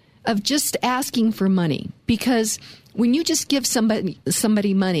of just asking for money, because when you just give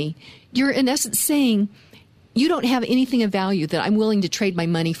somebody money, you're in essence saying, you don't have anything of value that I'm willing to trade my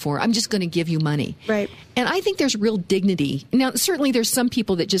money for. I'm just going to give you money. Right. And I think there's real dignity. Now, certainly there's some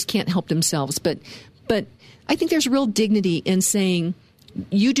people that just can't help themselves, but I think there's real dignity in saying,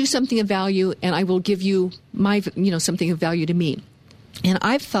 you do something of value and I will give you my, something of value to me. And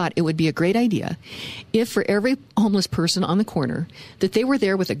I've thought it would be a great idea if for every homeless person on the corner that they were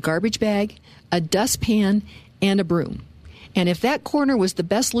there with a garbage bag, a dustpan, and a broom. And if that corner was the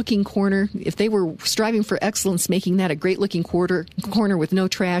best looking corner, if they were striving for excellence, making that a great looking corner with no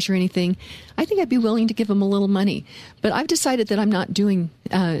trash or anything, I think I'd be willing to give them a little money. But I've decided that I'm not giving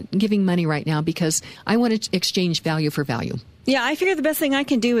money right now because I want to exchange value for value. Yeah, I figure the best thing I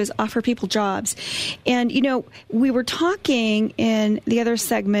can do is offer people jobs. And, we were talking in the other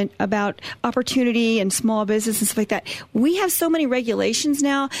segment about opportunity and small business and stuff like that. We have so many regulations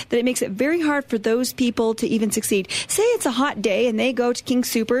now that it makes it very hard for those people to even succeed. Say it's a hot day and they go to King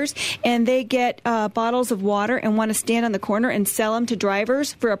Soopers and they get bottles of water and want to stand on the corner and sell them to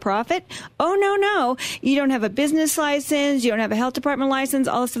drivers for a profit. Oh, no. You don't have a business license. You don't have a health department license,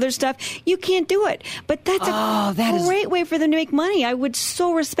 all this other stuff. You can't do it. But that's a great way for them to make money. I would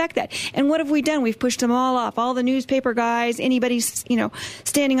so respect that. And what have we done? We've pushed them all off. All the newspaper guys, anybody,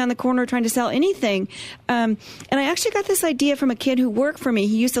 standing on the corner trying to sell anything. And I actually got this idea from a kid who worked for me.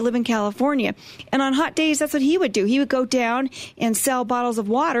 He used to live in California. And on hot days, that's what he would do. He would go down and sell bottles of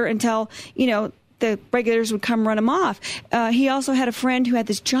water until, the regulators would come run him off. He also had a friend who had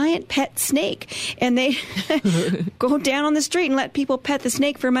this giant pet snake, and they go down on the street and let people pet the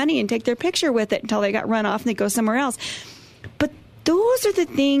snake for money and take their picture with it until they got run off and they go somewhere else. But those are the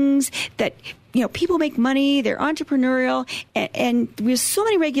things that, people make money, they're entrepreneurial, and with so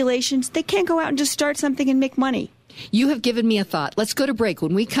many regulations, they can't go out and just start something and make money. You have given me a thought. Let's go to break.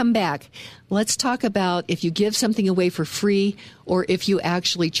 When we come back, let's talk about if you give something away for free or if you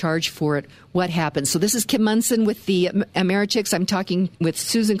actually charge for it, what happens. So this is Kim Munson with the Americhicks. I'm talking with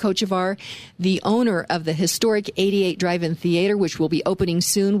Susan Kochevar, the owner of the historic 88 Drive-In Theater, which will be opening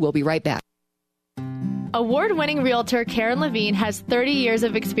soon. We'll be right back. Award-winning realtor Karen Levine has 30 years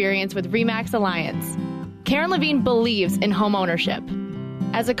of experience with RE/MAX Alliance. Karen Levine believes in home ownership.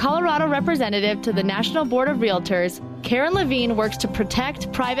 As a Colorado representative to the National Board of Realtors, Karen Levine works to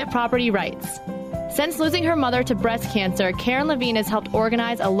protect private property rights. Since losing her mother to breast cancer, Karen Levine has helped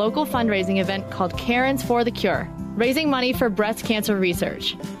organize a local fundraising event called Karen's for the Cure, raising money for breast cancer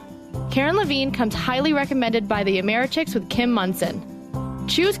research. Karen Levine comes highly recommended by the Americhicks with Kim Munson.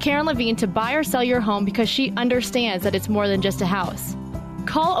 Choose Karen Levine to buy or sell your home because she understands that it's more than just a house.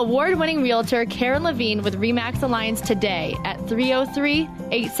 Call award-winning realtor Karen Levine with RE/MAX Alliance today at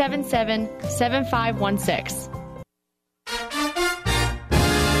 303-877-7516.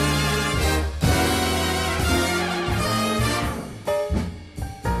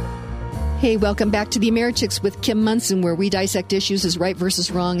 Hey, welcome back to the Americhicks with Kim Munson, where we dissect issues as right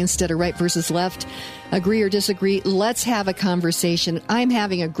versus wrong instead of right versus left. Agree or disagree, let's have a conversation. I'm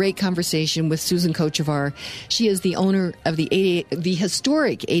having a great conversation with Susan Kochevar. She is the owner of the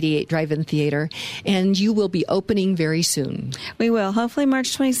historic 88 Drive-In Theater, and you will be opening very soon. We will, hopefully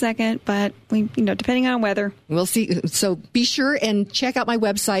March 22nd, but we, depending on weather. We'll see. So be sure and check out my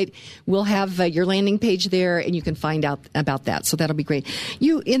website. We'll have your landing page there, and you can find out about that. So that'll be great.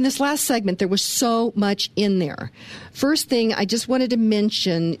 In this last segment, there was so much in there. First thing, I just wanted to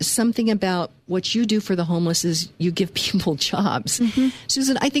mention something about what you do for the homeless is you give people jobs. Mm-hmm.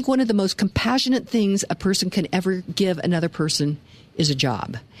 Susan, I think one of the most compassionate things a person can ever give another person is a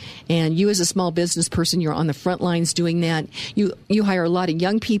job. And you as a small business person, you're on the front lines doing that. You hire a lot of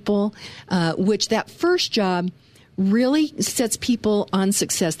young people, which that first job really sets people on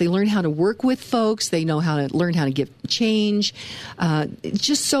success. They learn how to work with folks. They know how to learn how to give change. It's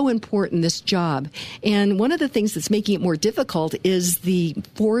just so important, this job. And one of the things that's making it more difficult is the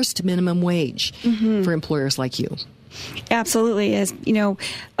forced minimum wage for employers like you. Absolutely. As you know,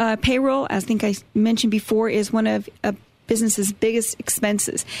 payroll, as I think I mentioned before, is one of business's biggest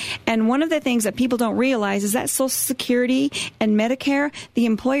expenses. And one of the things that people don't realize is that Social Security and Medicare, the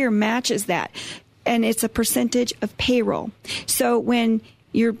employer matches that. And it's a percentage of payroll. So when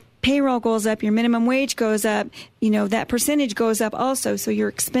your payroll goes up, your minimum wage goes up, that percentage goes up also. So your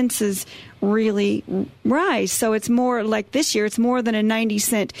expenses really rise. So it's more like this year, it's more than a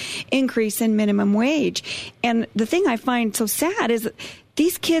 90-cent increase in minimum wage. And the thing I find so sad is that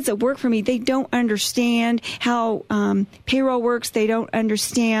these kids that work for me, they don't understand how payroll works. They don't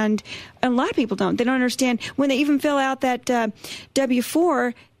understand, and a lot of people don't. They don't understand when they even fill out that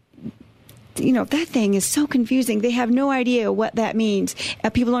W-4. That thing is so confusing. They have no idea what that means.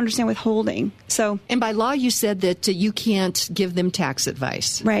 People don't understand withholding. And by law, you said that you can't give them tax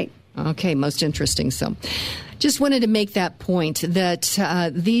advice. Right. Okay, most interesting. So just wanted to make that point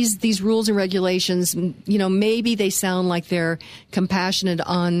that these rules and regulations, maybe they sound like they're compassionate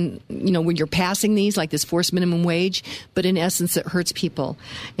on, when you're passing these, like this forced minimum wage, but in essence, it hurts people.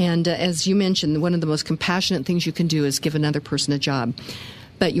 And as you mentioned, one of the most compassionate things you can do is give another person a job.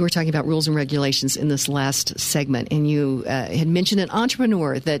 But you were talking about rules and regulations in this last segment, and you had mentioned an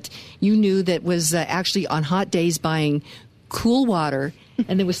entrepreneur that you knew that was actually on hot days buying cool water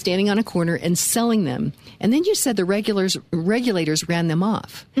and then was standing on a corner and selling them. And then you said the regulators ran them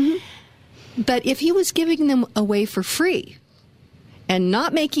off. Mm-hmm. But if he was giving them away for free and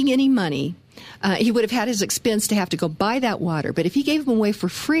not making any money, he would have had his expense to have to go buy that water. But if he gave them away for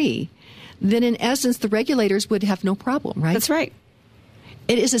free, then in essence, the regulators would have no problem, right? That's right.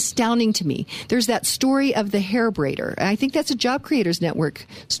 It is astounding to me. There's that story of the hair braider. I think that's a Job Creators Network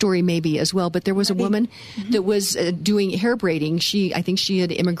story maybe as well. But there was a woman that was doing hair braiding. I think she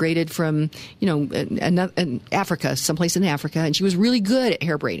had immigrated from, Africa, someplace in Africa, and she was really good at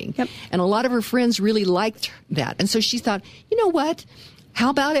hair braiding. Yep. And a lot of her friends really liked that. And so she thought, you know what? How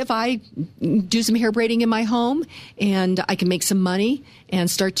about if I do some hair braiding in my home and I can make some money and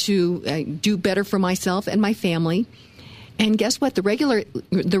start to do better for myself and my family? And guess what? The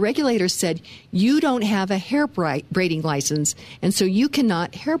regulators said, you don't have a hair braiding license, and so you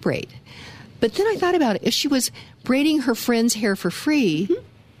cannot hair braid. But then I thought about it. If she was braiding her friend's hair for free,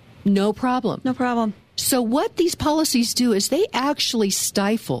 no problem. No problem. So what these policies do is they actually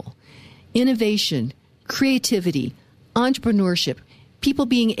stifle innovation, creativity, entrepreneurship, people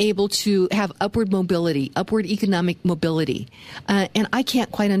being able to have upward mobility, upward economic mobility. And I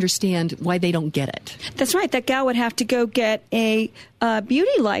can't quite understand why they don't get it. That's right. That gal would have to go get a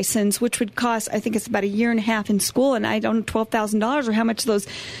beauty license, which would cost, I think it's about a year and a half in school, and I don't know, $12,000 or how much those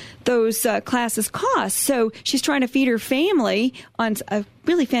classes cost. So she's trying to feed her family on a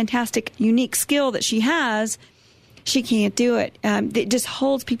really fantastic, unique skill that she has. She can't do it. It just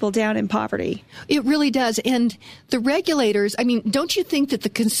holds people down in poverty. It really does. And the regulators, don't you think that the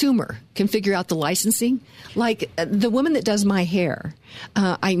consumer can figure out the licensing? Like the woman that does my hair,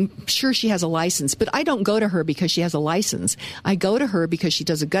 I'm sure she has a license, but I don't go to her because she has a license. I go to her because she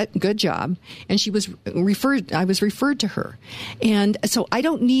does a good job, and I was referred to her. And so I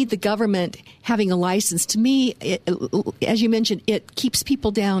don't need the government having a license. To me, as you mentioned, it keeps people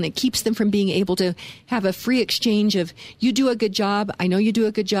down. It keeps them from being able to have a free exchange of, you do a good job, I know you do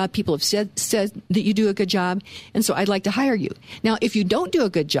a good job, people have said that you do a good job, and so I'd like to hire you. Now, if you don't do a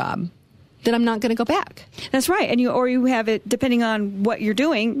good job, then I'm not going to go back. That's right. And you have it, depending on what you're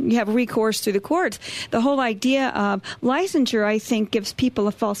doing, you have recourse through the courts. The whole idea of licensure, I think, gives people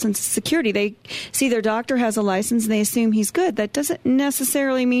a false sense of security. They see their doctor has a license and they assume he's good. That doesn't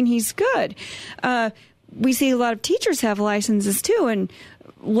necessarily mean he's good. We see a lot of teachers have licenses too, and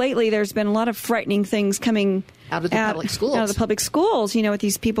lately there's been a lot of frightening things coming out of the public schools. Out of the public schools, with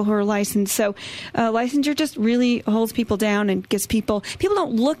these people who are licensed. So licensure just really holds people down and gives people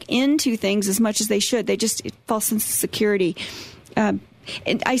don't look into things as much as they should. They just false sense of security. And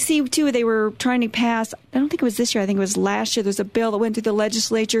I see, too, they were trying to pass, I don't think it was this year, I think it was last year, there's a bill that went through the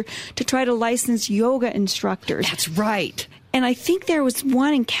legislature to try to license yoga instructors. That's right. And I think there was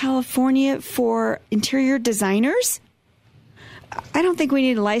one in California for interior designers. I don't think we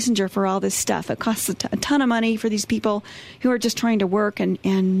need a licensure for all this stuff. It costs a ton of money for these people who are just trying to work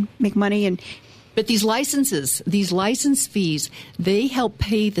and make money. But these license fees, they help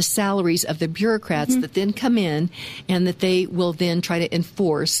pay the salaries of the bureaucrats that then come in and that they will then try to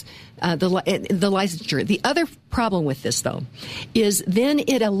enforce the licensure. The other problem with this, though, is then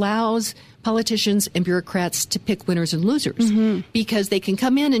it allows politicians and bureaucrats to pick winners and losers because they can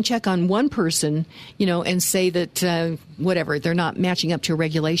come in and check on one person, and say that whatever, they're not matching up to a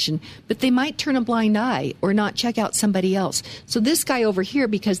regulation, but they might turn a blind eye or not check out somebody else. So this guy over here,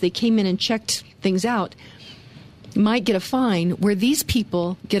 because they came in and checked things out, might get a fine where these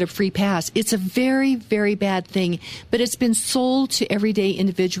people get a free pass. It's a very, very bad thing, but it's been sold to everyday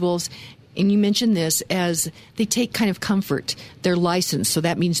individuals. And you mentioned this as they take kind of comfort. They're licensed, so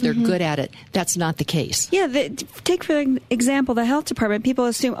that means they're good at it. That's not the case. Yeah, take for example the health department. People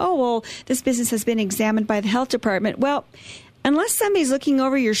assume, this business has been examined by the health department. Well, unless somebody's looking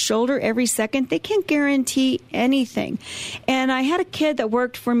over your shoulder every second, they can't guarantee anything. And I had a kid that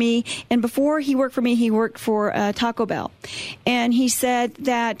worked for me, and before he worked for me, he worked for Taco Bell. And he said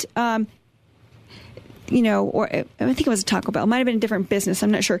that, or I think it was a Taco Bell. It might have been a different business.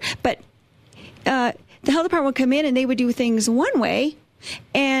 I'm not sure. But the health department would come in and they would do things one way.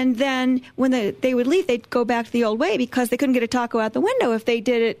 And then when they would leave, they'd go back to the old way because they couldn't get a taco out the window if they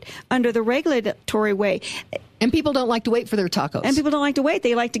did it under the regulatory way. And people don't like to wait for their tacos. And people don't like to wait.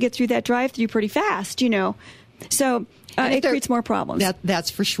 They like to get through that drive-through pretty fast, So it creates more problems. That's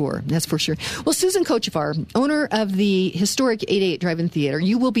for sure. That's for sure. Well, Susan Kochevar, owner of the historic 88 Drive-In Theater,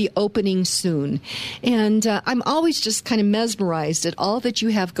 you will be opening soon. And I'm always just kind of mesmerized at all that you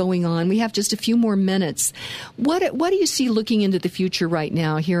have going on. We have just a few more minutes. What do you see looking into the future right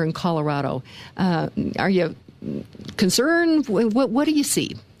now here in Colorado? Are you concerned? What do you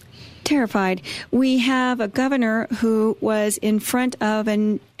see? Terrified. We have a governor who was in front of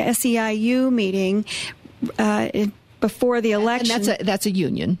an SEIU meeting before the election. And that's a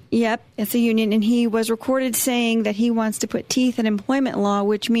union. Yep, it's a union. And he was recorded saying that he wants to put teeth in employment law,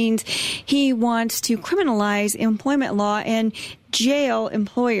 which means he wants to criminalize employment law and jail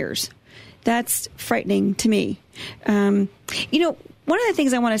employers. That's frightening to me. One of the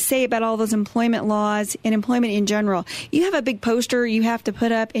things I want to say about all those employment laws and employment in general, you have a big poster you have to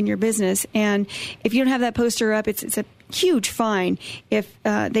put up in your business. And if you don't have that poster up, it's a huge fine if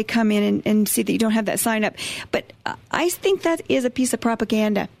they come in and see that you don't have that sign up. But I think that is a piece of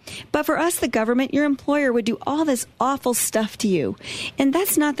propaganda. But for us, the government, your employer would do all this awful stuff to you. And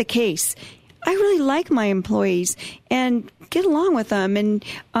that's not the case. I really like my employees and get along with them and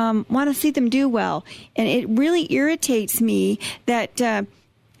want to see them do well. And it really irritates me that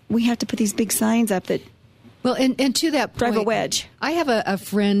we have to put these big signs up that Well, and to that point, drive a wedge. I have a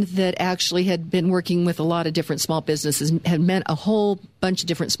friend that actually had been working with a lot of different small businesses, had met a whole bunch of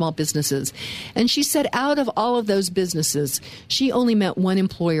different small businesses. And she said out of all of those businesses, she only met one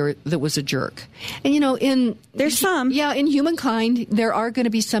employer that was a jerk. And, there's some. Yeah, in humankind, there are going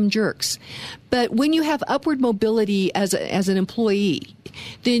to be some jerks. But when you have upward mobility as an employee,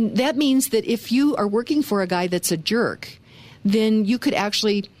 then that means that if you are working for a guy that's a jerk, then you could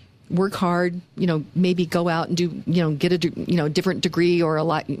actually work hard, maybe go out and do, get a, different degree or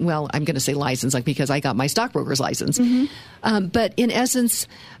I'm going to say license, because I got my stockbroker's license. Mm-hmm. But in essence,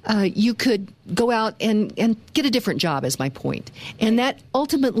 you could go out and get a different job, is my point. And that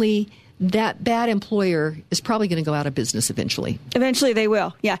ultimately, that bad employer is probably going to go out of business eventually. Eventually they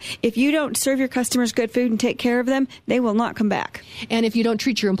will, yeah. If you don't serve your customers good food and take care of them, they will not come back. And if you don't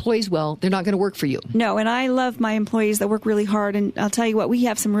treat your employees well, they're not going to work for you. No, and I love my employees that work really hard. And I'll tell you what, we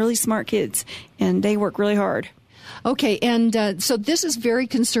have some really smart kids, and they work really hard. Okay, and so this is very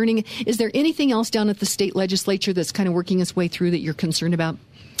concerning. Is there anything else down at the state legislature that's kind of working its way through that you're concerned about?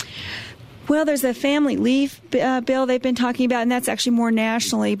 Well, there's a family leave bill they've been talking about, and that's actually more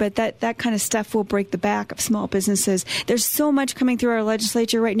nationally, but that kind of stuff will break the back of small businesses. There's so much coming through our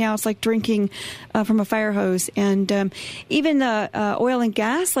legislature right now. It's like drinking from a fire hose. And even the oil and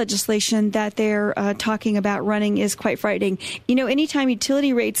gas legislation that they're talking about running is quite frightening. Anytime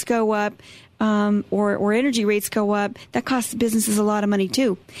utility rates go up, or energy rates go up, that costs businesses a lot of money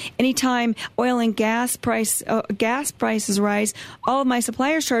too. Anytime oil and gas prices rise, all of my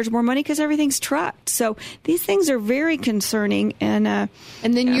suppliers charge more money because everything's trucked. So these things are very concerning, and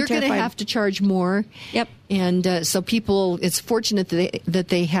then you're going to have to charge more. Yep. And so people, it's fortunate that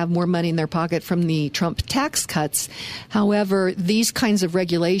they have more money in their pocket from the Trump tax cuts. However, these kinds of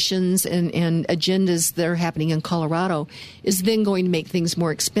regulations and agendas that are happening in Colorado is then going to make things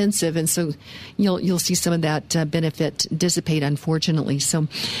more expensive. And so you'll see some of that benefit dissipate, unfortunately. So,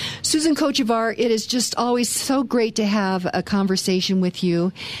 Susan Kochevar, it is just always so great to have a conversation with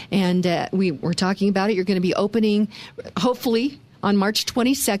you. And we're talking about it. You're going to be opening, hopefully, on March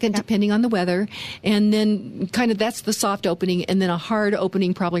 22nd, depending on the weather. And then kind of that's the soft opening, and then a hard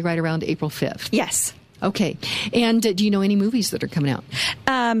opening probably right around April 5th. Yes. Okay. And do you know any movies that are coming out?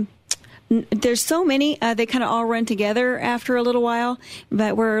 There's so many. They kind of all run together after a little while,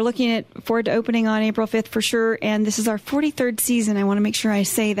 but we're looking forward to opening on April 5th for sure. And this is our 43rd season. I want to make sure I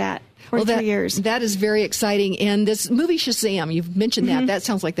say that. 43 years. That is very exciting. And this movie Shazam, you've mentioned that. That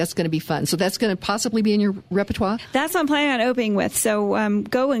sounds like that's going to be fun. So that's going to possibly be in your repertoire? That's what I'm planning on opening with. So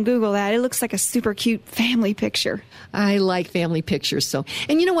go and Google that. It looks like a super cute family picture. I like family pictures.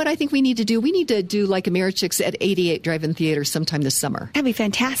 And you know what I think we need to do? We need to do like Americhicks at 88 Drive-In Theater sometime this summer. That'd be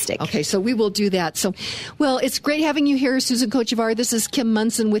fantastic. Okay, so we will do that. So, well, it's great having you here, Susan Kochevar. This is Kim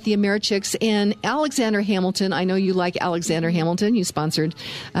Munson with the Americhicks and Alexander Hamilton. I know you like Alexander Hamilton. You sponsored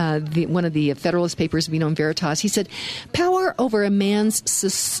one of the Federalist Papers, Vino and Veritas. He said, power over a man's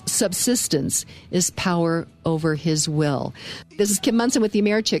subsistence is power over his will. This is Kim Munson with the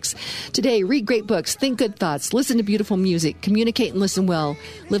Americhicks. Today, read great books, think good thoughts, listen to beautiful music, communicate and listen well,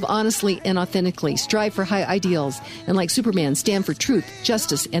 live honestly and authentically, strive for high ideals, and like Superman, stand for truth,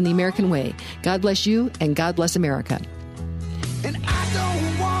 justice, and the American way. God bless you, and God bless America. And